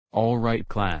Alright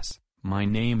class, my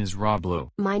name is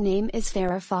Lowe. My name is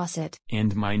Farrah Fawcett.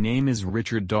 And my name is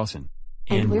Richard Dawson.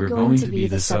 And we're going to be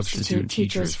the substitute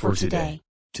teachers for today.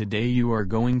 Today you are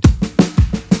going to...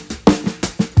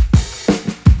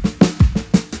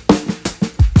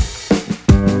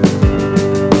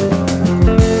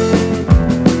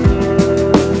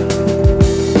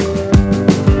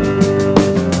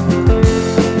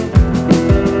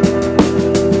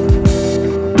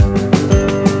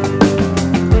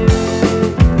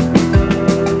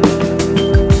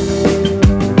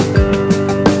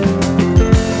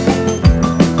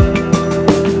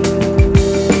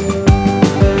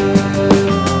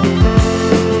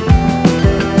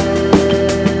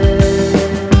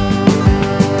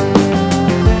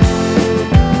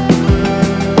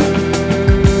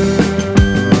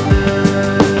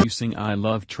 I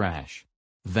love trash.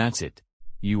 That's it.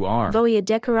 You are. Voy a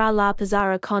decorar la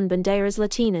pizarra con banderas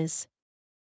latinas.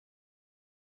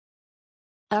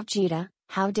 Vegeta,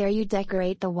 how dare you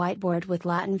decorate the whiteboard with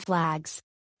Latin flags?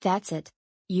 That's it.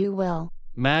 You will.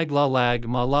 Mag la lag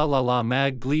ma la la la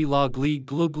mag glee la glee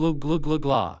glu glu glu glu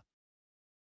gla.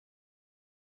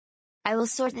 I will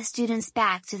sort the students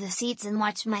back to the seats and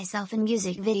watch myself in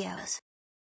music videos.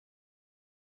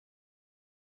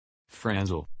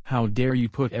 Frazzle, how dare you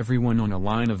put everyone on a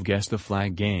line of guess the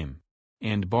flag game?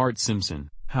 And Bart Simpson,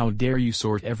 how dare you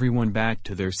sort everyone back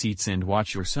to their seats and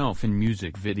watch yourself in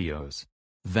music videos?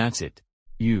 That's it.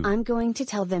 You. I'm going to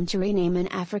tell them to rename an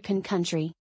African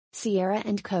country. Sierra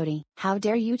and Cody, how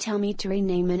dare you tell me to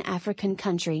rename an African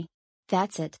country?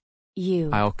 That's it. You.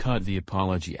 I'll cut the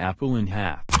apology apple in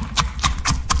half.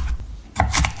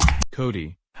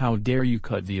 Cody, how dare you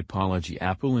cut the apology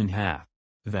apple in half?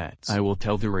 That's I will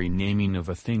tell the renaming of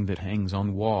a thing that hangs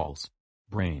on walls.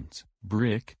 Brains.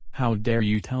 Brick, how dare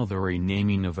you tell the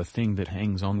renaming of a thing that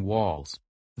hangs on walls?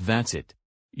 That's it.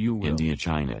 You will. India,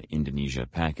 China, Indonesia,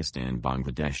 Pakistan,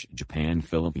 Bangladesh, Japan,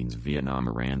 Philippines, Vietnam,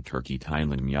 Iran, Turkey,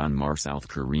 Thailand, Myanmar, South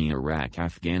Korea, Iraq,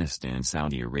 Afghanistan,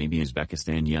 Saudi Arabia,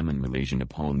 Uzbekistan, Yemen, Malaysia,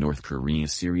 Nepal, North Korea,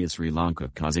 Syria, Sri Lanka,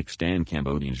 Kazakhstan,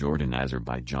 Cambodia, Jordan,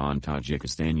 Azerbaijan,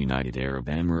 Tajikistan, United Arab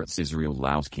Emirates, Israel,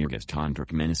 Laos, Kyrgyzstan,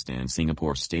 Turkmenistan,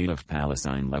 Singapore, State of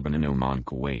Palestine, Lebanon, Oman,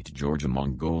 Kuwait, Georgia,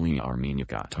 Mongolia, Armenia,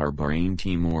 Qatar, Bahrain,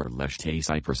 Timor-Leste,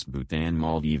 Cyprus, Bhutan,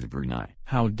 Maldives, Brunei.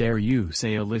 How dare you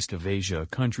say a list of Asia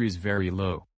countries very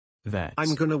low? That's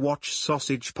I'm gonna watch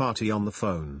Sausage Party on the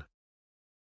phone.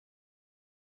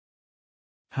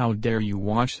 How dare you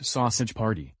watch Sausage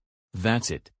Party?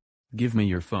 That's it. Give me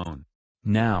your phone.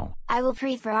 Now. I will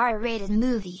prefer R-rated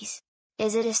movies.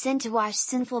 Is it a sin to watch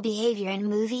sinful behavior in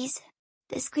movies?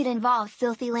 This could involve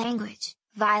filthy language,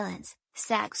 violence,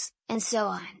 sex, and so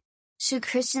on. Should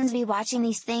Christians be watching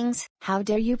these things? How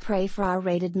dare you pray for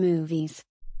R-rated movies?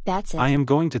 That's it. I am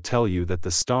going to tell you that the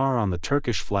star on the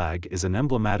Turkish flag is an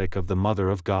emblematic of the Mother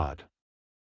of God.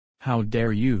 How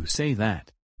dare you say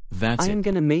that? That's I it. am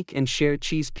gonna make and share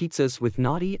cheese pizzas with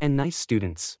naughty and nice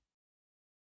students.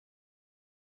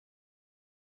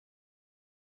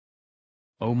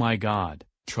 Oh my God,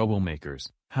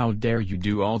 troublemakers, how dare you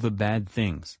do all the bad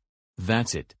things?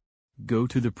 That's it. Go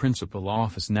to the principal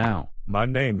office now. My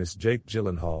name is Jake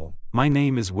Gyllenhaal. My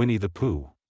name is Winnie the Pooh.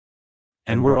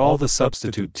 And we're all the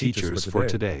substitute teachers for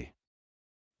today.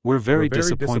 We're very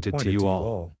disappointed to you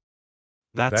all.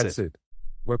 That's it.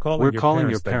 We're calling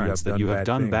your parents that you have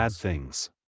done bad things.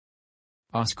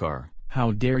 Oscar,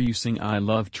 how dare you sing I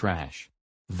Love Trash?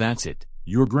 That's it.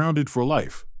 You're grounded for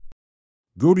life.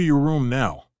 Go to your room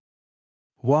now.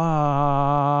 Wah.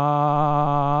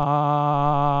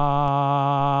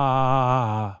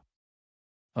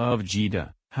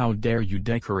 Vegeta, how dare you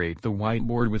decorate the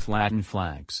whiteboard with Latin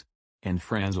flags? And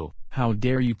Frazzle, how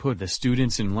dare you put the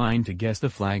students in line to guess the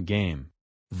flag game?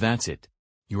 That's it.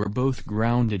 You're both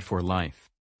grounded for life.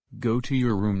 Go to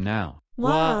your room now.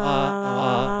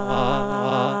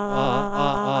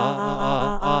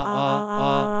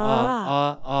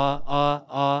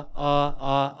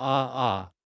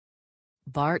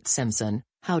 Bart Simpson,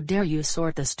 how dare you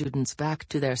sort the students back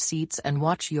to their seats and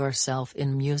watch yourself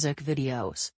in music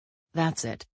videos? That's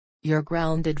it. You're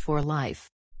grounded for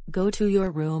life. Go to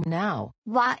your room now.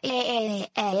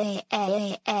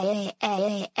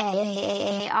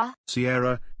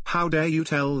 Sierra, how dare you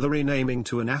tell the renaming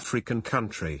to an African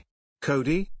country?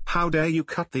 Cody, how dare you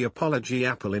cut the apology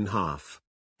apple in half?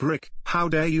 Brick, how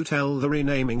dare you tell the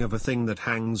renaming of a thing that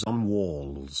hangs on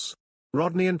walls?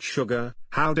 Rodney and Sugar,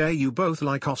 how dare you both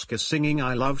like Oscar singing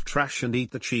I Love Trash and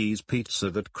eat the cheese pizza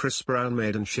that Chris Brown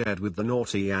made and shared with the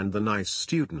naughty and the nice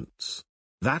students?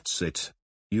 That's it.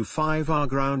 You 5 are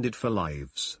grounded for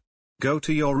lives. Go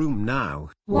to your room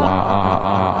now.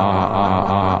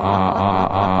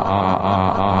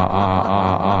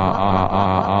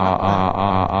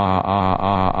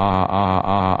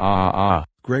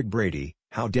 Greg Brady,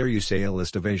 how dare you say a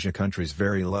list of Asia countries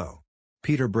very low.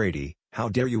 Peter Brady, how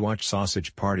dare you watch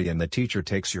Sausage Party and the teacher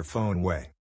takes your phone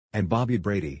away. And Bobby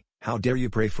Brady, how dare you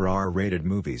pray for R-rated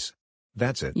movies.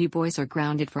 That's it. You boys are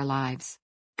grounded for lives.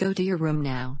 Go to your room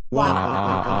now.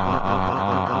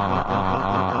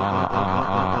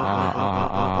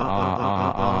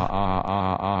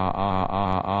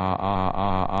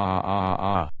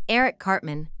 Eric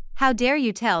Cartman, how dare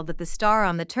you tell that the star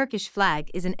on the Turkish flag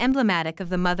is an emblematic of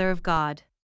the Mother of God.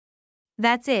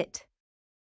 That's it.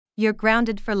 You're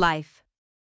grounded for life.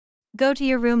 Go to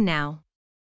your room now.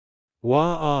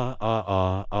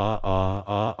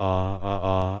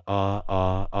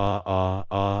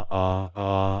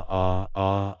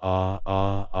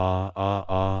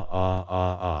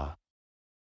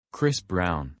 Chris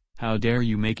Brown, how dare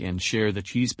you make and share the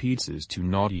cheese pizzas to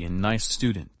naughty and nice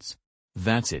students.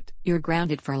 That's it. You're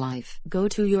grounded for life. Go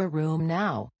to your room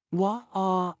now.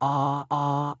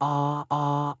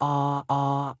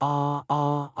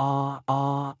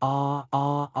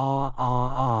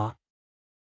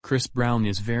 Chris Brown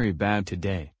is very bad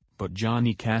today, but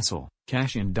Johnny Cash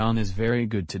and Don is very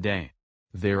good today.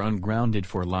 They're ungrounded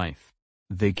for life.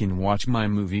 They can watch my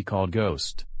movie called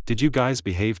Ghost. Did you guys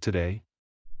behave today?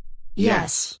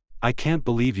 Yes. I can't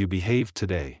believe you behaved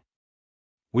today.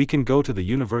 We can go to the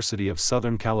University of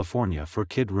Southern California for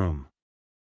kid room.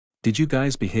 Did you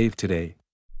guys behave today?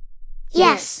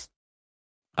 Yes.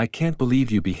 I can't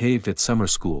believe you behaved at summer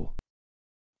school.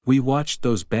 We watched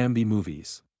those Bambi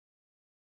movies.